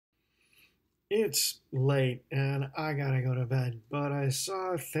It's late and I gotta go to bed, but I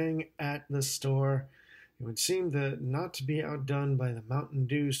saw a thing at the store. It would seem that not to be outdone by the Mountain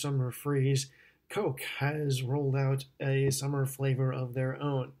Dew Summer Freeze, Coke has rolled out a summer flavor of their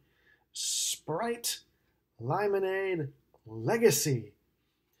own. Sprite Lymonade Legacy,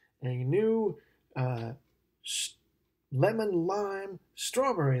 a new uh, lemon lime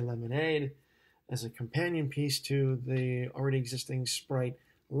strawberry lemonade as a companion piece to the already existing Sprite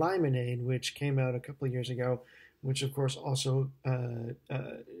Lymonade, which came out a couple of years ago, which of course also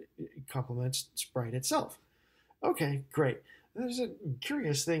complements Sprite itself. Okay, great. There's a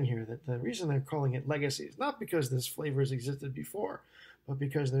curious thing here that the reason they're calling it Legacy is not because this flavor has existed before, but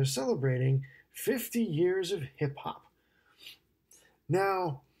because they're celebrating 50 years of hip hop.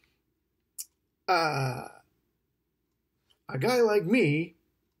 Now, a guy like me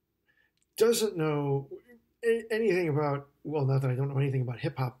doesn't know anything about, well, not that I don't know anything about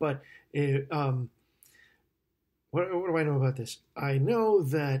hip hop, but what do I know about this? I know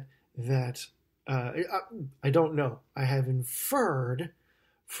I don't know. I have inferred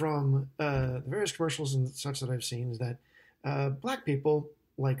from the various commercials and such that I've seen is that black people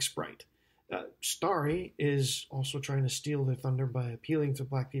like Sprite. Starry is also trying to steal their thunder by appealing to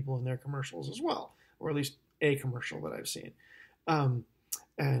black people in their commercials as well, or at least a commercial that I've seen. And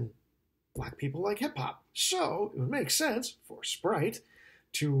black people like hip hop. So it would make sense for Sprite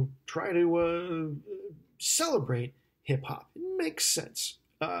to try to celebrate hip hop. It makes sense,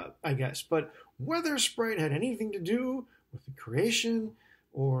 I guess. But whether Sprite had anything to do with the creation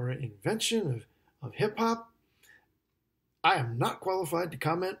or invention of hip hop, I am not qualified to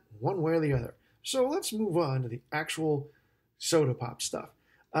comment one way or the other. So let's move on to the actual soda pop stuff.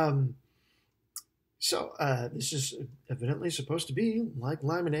 This is evidently supposed to be like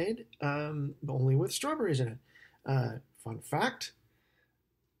lemonade, only with strawberries in it. Fun fact,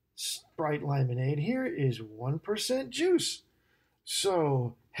 Sprite Lymonade here is 1% juice.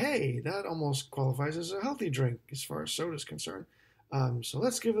 So, hey, that almost qualifies as a healthy drink as far as soda is concerned. So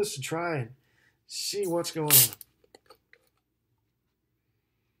let's give this a try and see what's going on.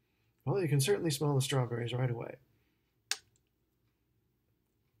 Well, you can certainly smell the strawberries right away.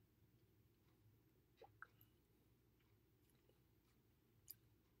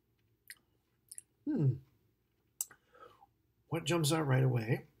 What jumps out right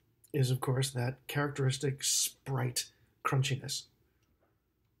away is, of course, that characteristic Sprite crunchiness.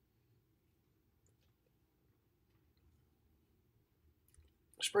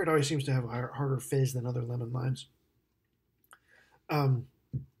 Sprite always seems to have a harder fizz than other lemon limes.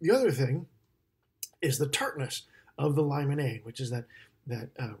 The other thing is the tartness of the lemonade, which is that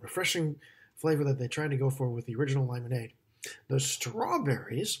refreshing flavor that they tried to go for with the original lemonade. The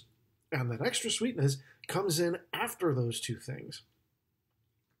strawberries and that extra sweetness comes in after those two things.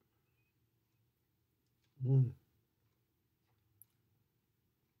 And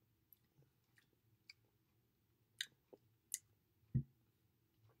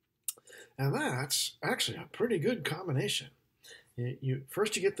that's actually a pretty good combination.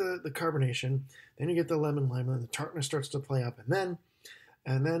 First you get the carbonation, then you get the lemon lime, and the tartness starts to play up, and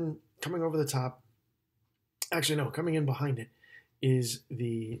then coming over the top, actually no, coming in behind it is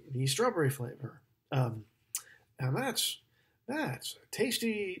the strawberry flavor, and that's a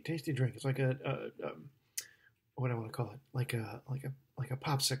tasty drink. It's like a what do I want to call it, like a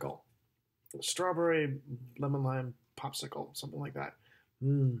popsicle, a strawberry lemon lime popsicle, something like that.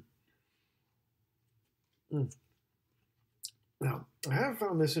 Now, I have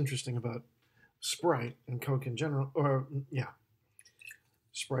found this interesting about Sprite and Coke in general,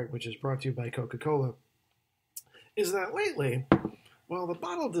 Sprite, which is brought to you by Coca-Cola, is that lately, while the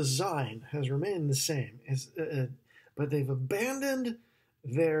bottle design has remained the same, but they've abandoned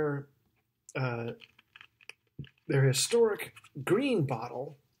their historic green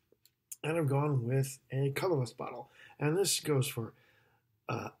bottle and have gone with a colorless bottle. And this goes for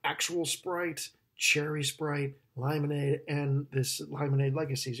actual Sprite, cherry Sprite, lemonade, and this lemonade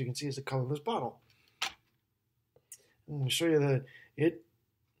legacy, as you can see, is a colorless bottle. I'm going to show you that it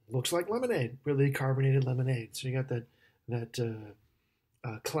looks like lemonade, really carbonated lemonade. So you got that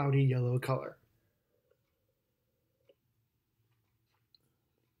cloudy yellow color.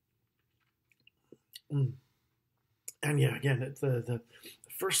 And yeah, again, the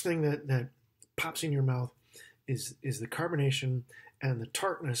first thing that pops in your mouth is the carbonation and the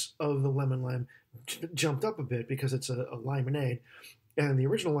tartness of the lemon lime jumped up a bit because it's a limonade. And the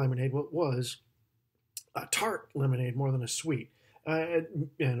original limonade was a tart lemonade more than a sweet. And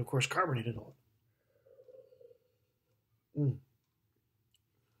of course, carbonated a lot.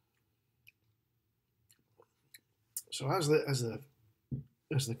 So as the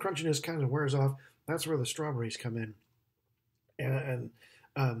as the crunchiness kind of wears off, that's where the strawberries come in, and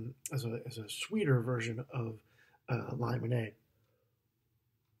as a sweeter version of limonade.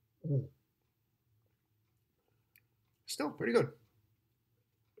 Mm. Still pretty good.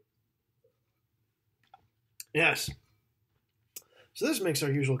 Yes. So this makes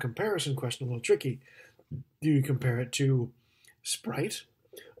our usual comparison question a little tricky. Do you compare it to Sprite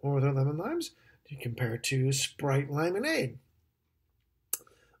or their lemon limes? Do you compare it to Sprite Lymonade?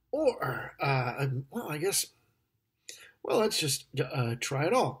 Or, well, I guess, well, let's just try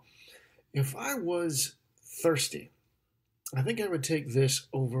it all. If I was thirsty, I think I would take this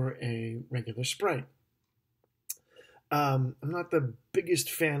over a regular Sprite. I'm not the biggest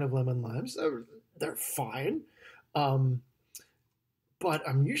fan of lemon limes. They're fine. Um, but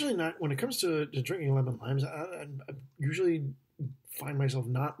I'm usually not, when it comes to drinking lemon limes, I usually find myself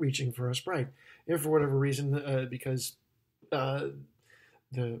not reaching for a Sprite. If for whatever reason, because uh,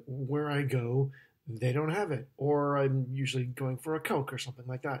 where I go, they don't have it. Or I'm usually going for a Coke or something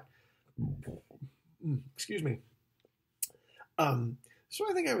like that. Excuse me. So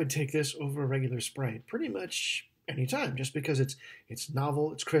I think I would take this over a regular Sprite pretty much anytime, just because it's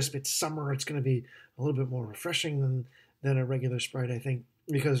novel, it's crisp, it's summer, it's going to be a little bit more refreshing than a regular Sprite, I think,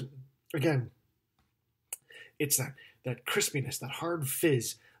 because again, it's that crispiness, that hard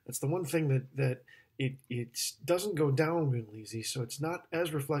fizz. That's the one thing that it doesn't go down real easy, so it's not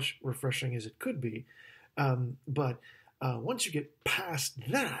as refreshing as it could be. But once you get past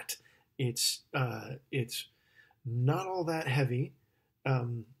that, it's not all that heavy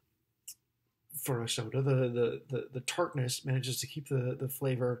for a soda. The tartness manages to keep the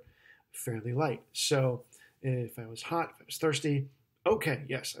flavor fairly light. So if I was hot, if I was thirsty, okay,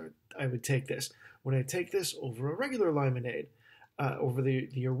 yes, I would take this. Would I take this over a regular limonade? Over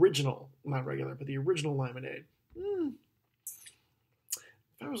the original, not regular, but the original limonade? If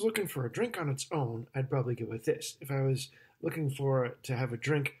I was looking for a drink on its own, I'd probably go with this. If I was looking to have a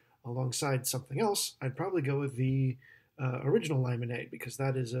drink alongside something else, I'd probably go with the original limonade, because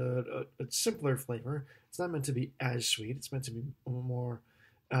that is a simpler flavor. It's not meant to be as sweet. It's meant to be more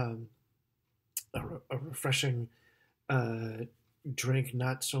a refreshing drink,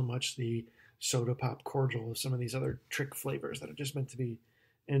 not so much the soda pop cordial of some of these other trick flavors that are just meant to be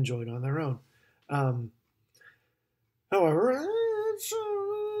enjoyed on their own. However,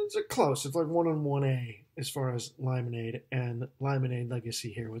 it's a close. It's like 1 on 1A as far as limonade and limonade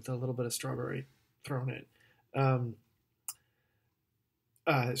legacy here, with a little bit of strawberry thrown in.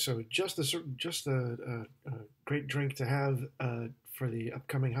 So just a great drink to have for the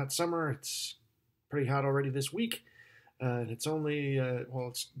upcoming hot summer. It's pretty hot already this week. And it's only,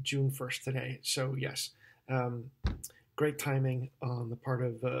 it's June 1st today. So, yes, great timing on the part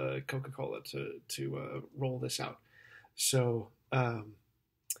of Coca-Cola to roll this out. So,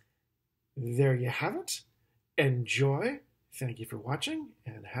 there you have it. Enjoy. Thank you for watching,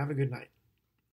 and have a good night.